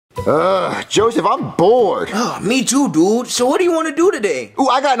Joseph, I'm bored. Oh, me too, dude. So what do you want to do today? Ooh,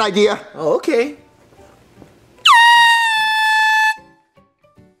 I got an idea. Oh, okay.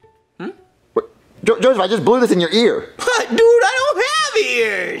 Wait, Joseph, I just blew this in your ear. Dude, I don't have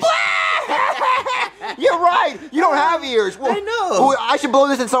ears. You're right. You don't have ears. Well, I know. Well, I should blow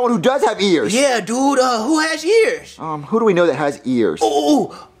this in someone who does have ears. Yeah, dude. Who has ears? Who do we know that has ears?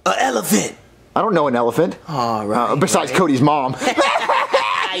 Oh, an elephant. I don't know an elephant. All right. Besides Cody's mom.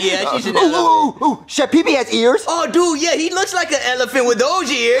 Yeah, she's an elephant. Ooh, Chef Pee-Pee has ears. Oh, dude, yeah, he looks like an elephant with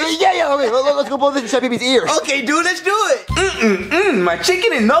those ears. Yeah, okay, let's go blow this in Chef Pee-Pee's ears. Okay, dude, let's do it. My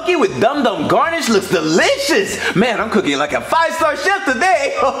chicken and gnocchi with dum-dum garnish looks delicious. Man, I'm cooking like a 5-star chef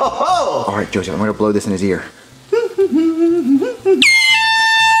today. Ho, ho, ho. All right, Joseph, I'm gonna blow this in his ear. Junior,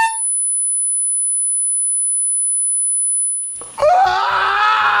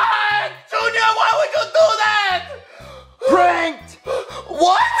 why would you do that? Pranked!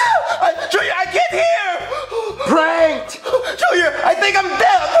 What? Junior, I can't hear. Pranked! Junior, I think I'm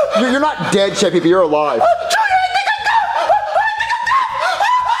deaf. You're not dead, Chef Pee-Pee, you're alive. Junior, I think I'm deaf.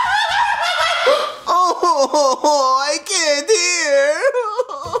 Oh, I can't hear.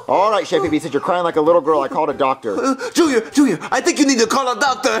 All right, Chef Pee-Pee, since you're crying like a little girl, I called a doctor. Junior, I think you need to call a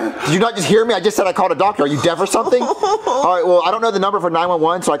doctor. Did you not just hear me? I just said I called a doctor. Are you deaf or something? All right, well, I don't know the number for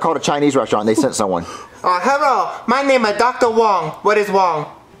 911, so I called a Chinese restaurant and they sent someone. Hello, my name is Dr. Wong. What is wrong?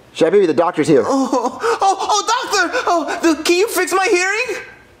 Chef Pee-Pee, the doctor's here. Doctor! Can you fix my hearing?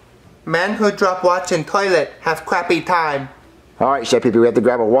 Men who drop watch in toilet have crappy time. All right, Chef Pee-Pee, we have to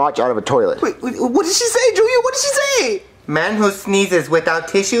grab a watch out of a toilet. Wait, what did she say, Junior? What did she say? Man who sneezes without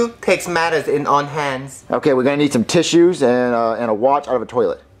tissue takes matters in own hands. Okay, we're gonna need some tissues and a watch out of a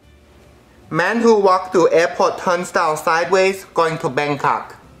toilet. Man who walk through airport turnstile sideways going to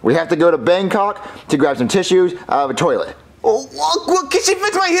Bangkok. We have to go to Bangkok to grab some tissues out of a toilet. Oh, can she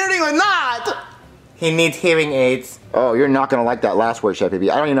fix my hearing or not? He needs hearing aids. Oh, you're not gonna like that last word, Chef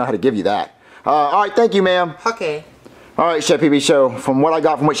Pee-Pee. I don't even know how to give you that. All right, thank you, ma'am. Okay. All right, Chef Pee-Pee, so from what I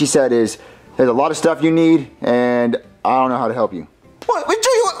got from what she said is there's a lot of stuff you need, and I don't know how to help you. What? Wait,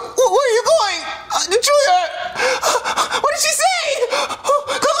 Junior, where are you going? Junior, what did she say?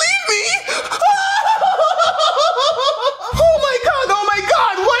 Don't leave me! Oh my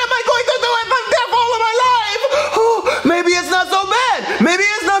God, what am I going to do if I'm deaf all of my life? Oh, maybe it's not so bad.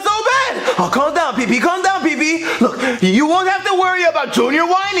 Oh, calm down, Pee-Pee. Look, you won't have to worry about Junior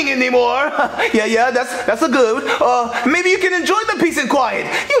whining anymore. Yeah, that's a good. Maybe you can enjoy the peace and quiet.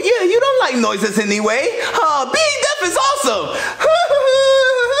 You don't like noises anyway. Being deaf is awesome.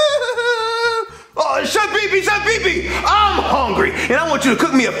 Chef Pee-Pee, I'm hungry, and I want you to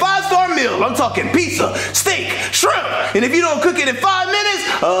cook me a 5-star meal. I'm talking pizza, steak, shrimp, and if you don't cook it in 5 minutes,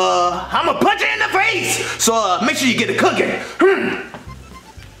 I'm gonna punch you in the face. So make sure you get it cooking.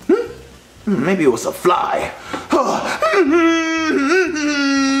 Maybe it was a fly.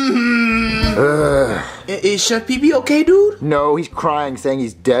 Is Chef Pee-Pee okay, dude? No, he's crying, saying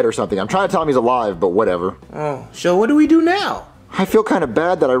he's dead or something. I'm trying to tell him he's alive, but whatever. Oh, so what do we do now? I feel kind of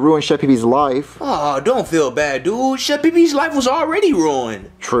bad that I ruined Chef Pee-Pee's life. Oh, don't feel bad, dude. Chef Pee-Pee's life was already ruined.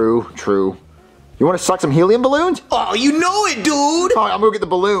 True. You want to suck some helium balloons? Oh, you know it, dude. All right, I'm gonna get the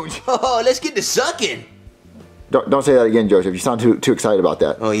balloons. Oh, let's get to sucking. Don't say that again, Joseph. You sound too excited about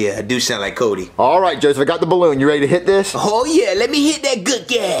that. Oh, yeah, I do sound like Cody. All right, Joseph, I got the balloon. You ready to hit this? Oh, yeah, let me hit that good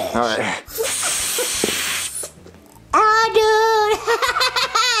gas. All right. Oh, dude.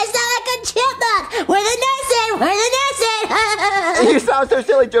 I sound like a chipmunk. Where the nuts at? You sound so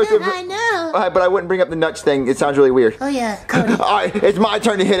silly, Joseph. I know. All right, but I wouldn't bring up the nuts thing. It sounds really weird. Oh, yeah, Cody. All right, it's my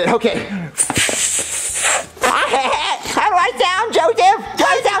turn to hit it. Okay. How do I sound, Joseph? Do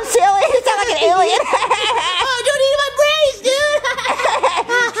I sound silly? You sound like an alien. Oh, don't eat my brains,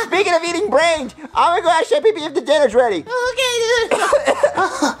 dude. Speaking of eating brains, I'm gonna go ask Chef Pee-Pee if the dinner's ready. Okay, dude.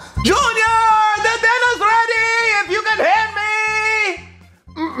 Junior, the dinner's ready. If you can hear me.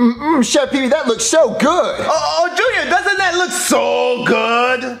 Chef Pee-Pee, that looks so good. Oh, Junior, doesn't that look so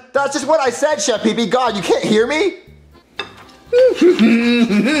good? That's just what I said, Chef Pee-Pee. God, you can't hear me?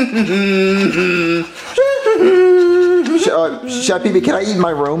 Chef Pee-Pee, can I eat in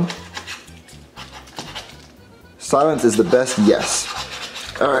my room? Silence is the best yes.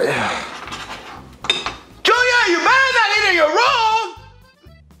 All right. Junior, you better not eat in your room.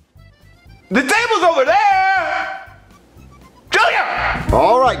 The table's over there. Junior!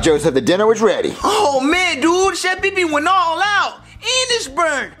 All right, Joseph, the dinner was ready. Oh, man, dude, Chef Pee-Pee went all out. And it's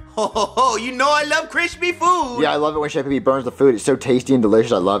burned. Oh, you know I love crispy food. Yeah, I love it when Chef Pee-Pee burns the food. It's so tasty and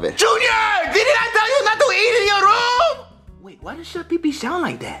delicious. I love it. Junior, didn't I tell you not to eat in your room? Wait, why does Chef Pee-Pee sound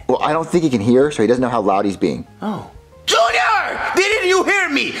like that? Well, I don't think he can hear, so he doesn't know how loud he's being. Oh. Junior, didn't you hear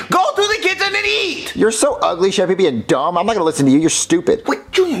me? Go You're so ugly, Chef Pee and dumb. I'm not gonna listen to you. You're stupid.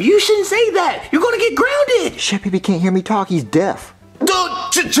 Wait, Junior, you shouldn't say that. You're gonna get grounded. Chef Pee can't hear me talk. He's deaf.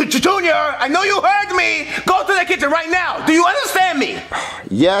 Dude, Junior, I know you heard me. Go to the kitchen right now. Do you understand me?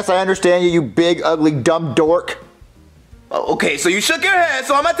 Yes, I understand you, you big, ugly, dumb dork. Oh, okay, so you shook your head,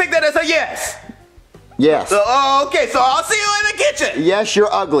 so I'm gonna take that as a yes. Yes. Okay, so I'll see you in the kitchen. Yes,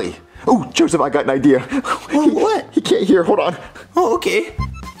 you're ugly. Oh, Joseph, I got an idea. What? He can't hear. Hold on. Oh, okay.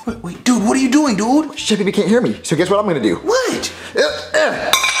 Wait, dude, what are you doing, dude? Chef Pee can't hear me, so guess what I'm gonna do? What?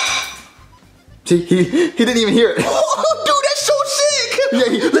 See, he didn't even hear it. Oh, dude, that's so sick.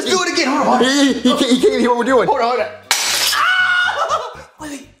 Yeah, Let's do it again. Hold on. He can't even hear what we're doing. Hold on. Ah!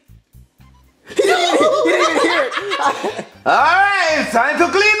 Wait. He didn't even hear it. All right, it's time to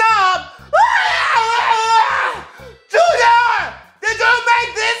clean up. Junior, did you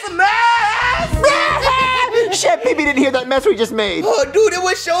make this mess? Chef Pee didn't hear that mess we just made. Oh, dude, it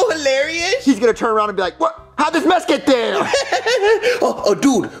was so hilarious. He's gonna turn around and be like, "What? How'd this mess get there?" Oh,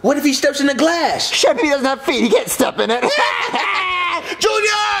 dude, what if he steps in the glass? Chef Pee doesn't have feet. He can't step in it.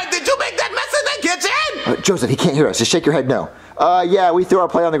 Junior, did you make that mess in the kitchen? Joseph, he can't hear us. Just shake your head no. Yeah, we threw our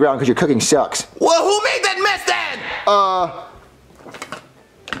plate on the ground because your cooking sucks. Well, who made that mess then?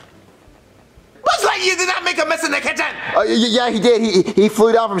 Buzz Lightyear did not make a mess in the kitchen. Yeah, he did. He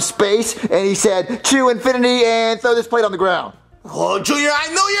flew down from space and he said, "To infinity and throw this plate on the ground." Oh, Junior, I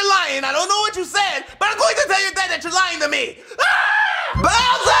know you're lying. I don't know what you said, but I'm going to tell your dad that you're lying to me. Ah!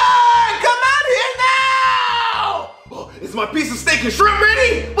 Bowser, come out here now! Oh, is my piece of steak and shrimp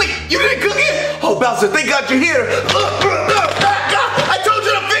ready? Wait, you didn't cook it? Oh, Bowser, thank God you're here. I told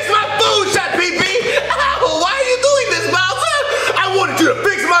you to fix my food, Chef Pee Pee. Ow, why are you doing this, Bowser? I wanted you to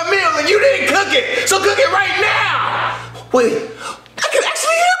fix my meal and you didn't cook it, so cook it right now. Wait, I can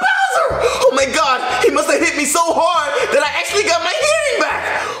actually hear Bowser. Oh my God, he must have hit me so hard that I actually got my hearing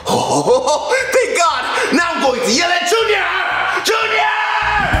back. Oh, thank God. Now I'm going to yell at Junior. Junior!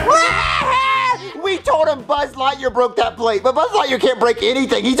 We told him Buzz Lightyear broke that plate, but Buzz Lightyear can't break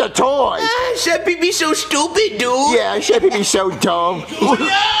anything. He's a toy. Chef Pee Pee so stupid, dude. Yeah, Chef Pee so dumb.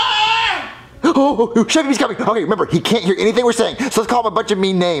 Oh, Chef Pee's coming. Okay, remember, he can't hear anything we're saying, so let's call him a bunch of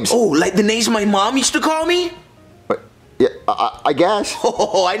mean names. Oh, like the names my mom used to call me? Yeah, I guess.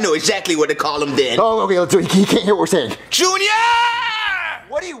 Oh, I know exactly what to call him then. Oh, okay, let's do it. He can't hear what we're saying. Junior!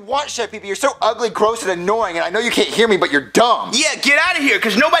 What do you want, Chef Pee? You're so ugly, gross, and annoying, and I know you can't hear me, but you're dumb. Yeah, get out of here,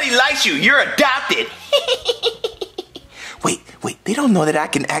 because nobody likes you. You're adopted. Wait, they don't know that I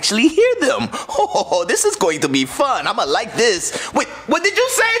can actually hear them. Oh, this is going to be fun. I'm gonna like this. Wait, what did you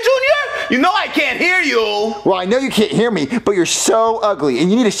say, Junior? You know I can't hear you. Well, I know you can't hear me, but you're so ugly, and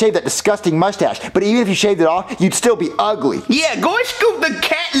you need to shave that disgusting mustache. But even if you shaved it off, you'd still be ugly. Yeah, go and scoop the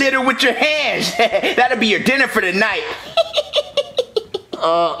cat litter with your hands. That'll be your dinner for the night.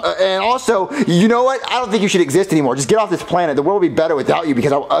 And also, you know what? I don't think you should exist anymore. Just get off this planet. The world will be better without you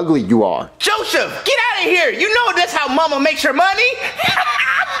because how ugly you are. Joseph, get out of here. You know that's how Mama makes her money.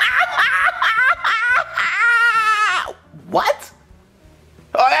 What?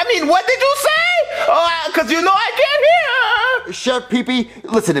 I mean, what did you say? Because you know I can't hear. Chef Pee,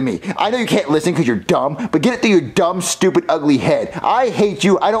 listen to me. I know you can't listen because you're dumb, but get it through your dumb, stupid, ugly head. I hate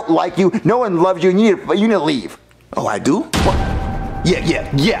you. I don't like you. No one loves you, and you need to leave. Oh, I do? What?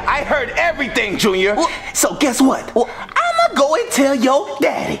 Yeah, I heard everything, Junior. Well, so guess what? Well, I'ma go and tell your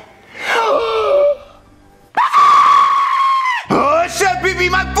daddy. Oh, Chef Pee,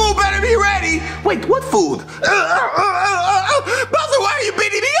 my food better be ready. Wait, what food? Bowser, why are you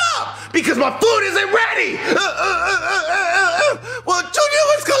beating me up? Because my food isn't ready. Well, Junior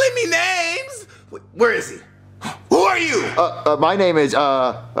was calling me names. Where is he? Who are you? My name is,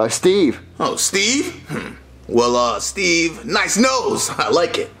 Steve. Oh, Steve? Well, Steve, nice nose. I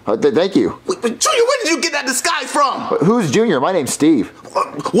like it. Thank you. Wait, but Junior, where did you get that disguise from? Who's Junior? My name's Steve.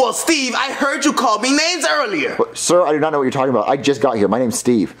 Well, Steve, I heard you call me names earlier. Sir, I do not know what you're talking about. I just got here. My name's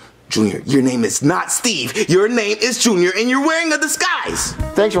Steve. Junior, your name is not Steve. Your name is Junior, and you're wearing a disguise.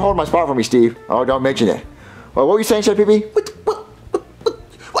 Thanks for holding my spot for me, Steve. Oh, don't mention it. Well, what were you saying, Chef Pee? What?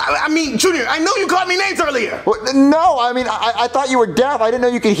 I mean, Junior, I know you called me names earlier. Well, no, I mean, I thought you were deaf. I didn't know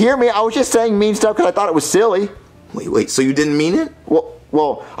you could hear me. I was just saying mean stuff because I thought it was silly. Wait, so you didn't mean it?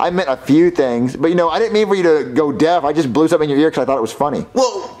 Well, I meant a few things, but I didn't mean for you to go deaf. I just blew something in your ear because I thought it was funny.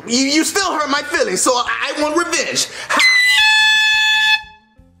 Well, you still hurt my feelings, so I want revenge.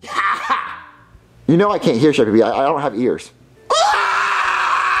 You know I can't hear, Chef Pee. I don't have ears.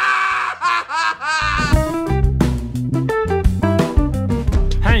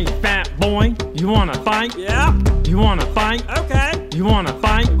 Hey, fat boy, you wanna fight? Yeah. You wanna fight? Okay. You wanna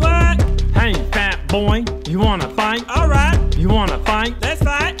fight? What? Hey, fat boy, you wanna fight? All right. You wanna fight? Let's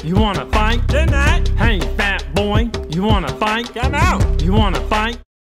fight. You wanna fight? Tonight. Hey, fat boy, you wanna fight? Come out. You wanna fight?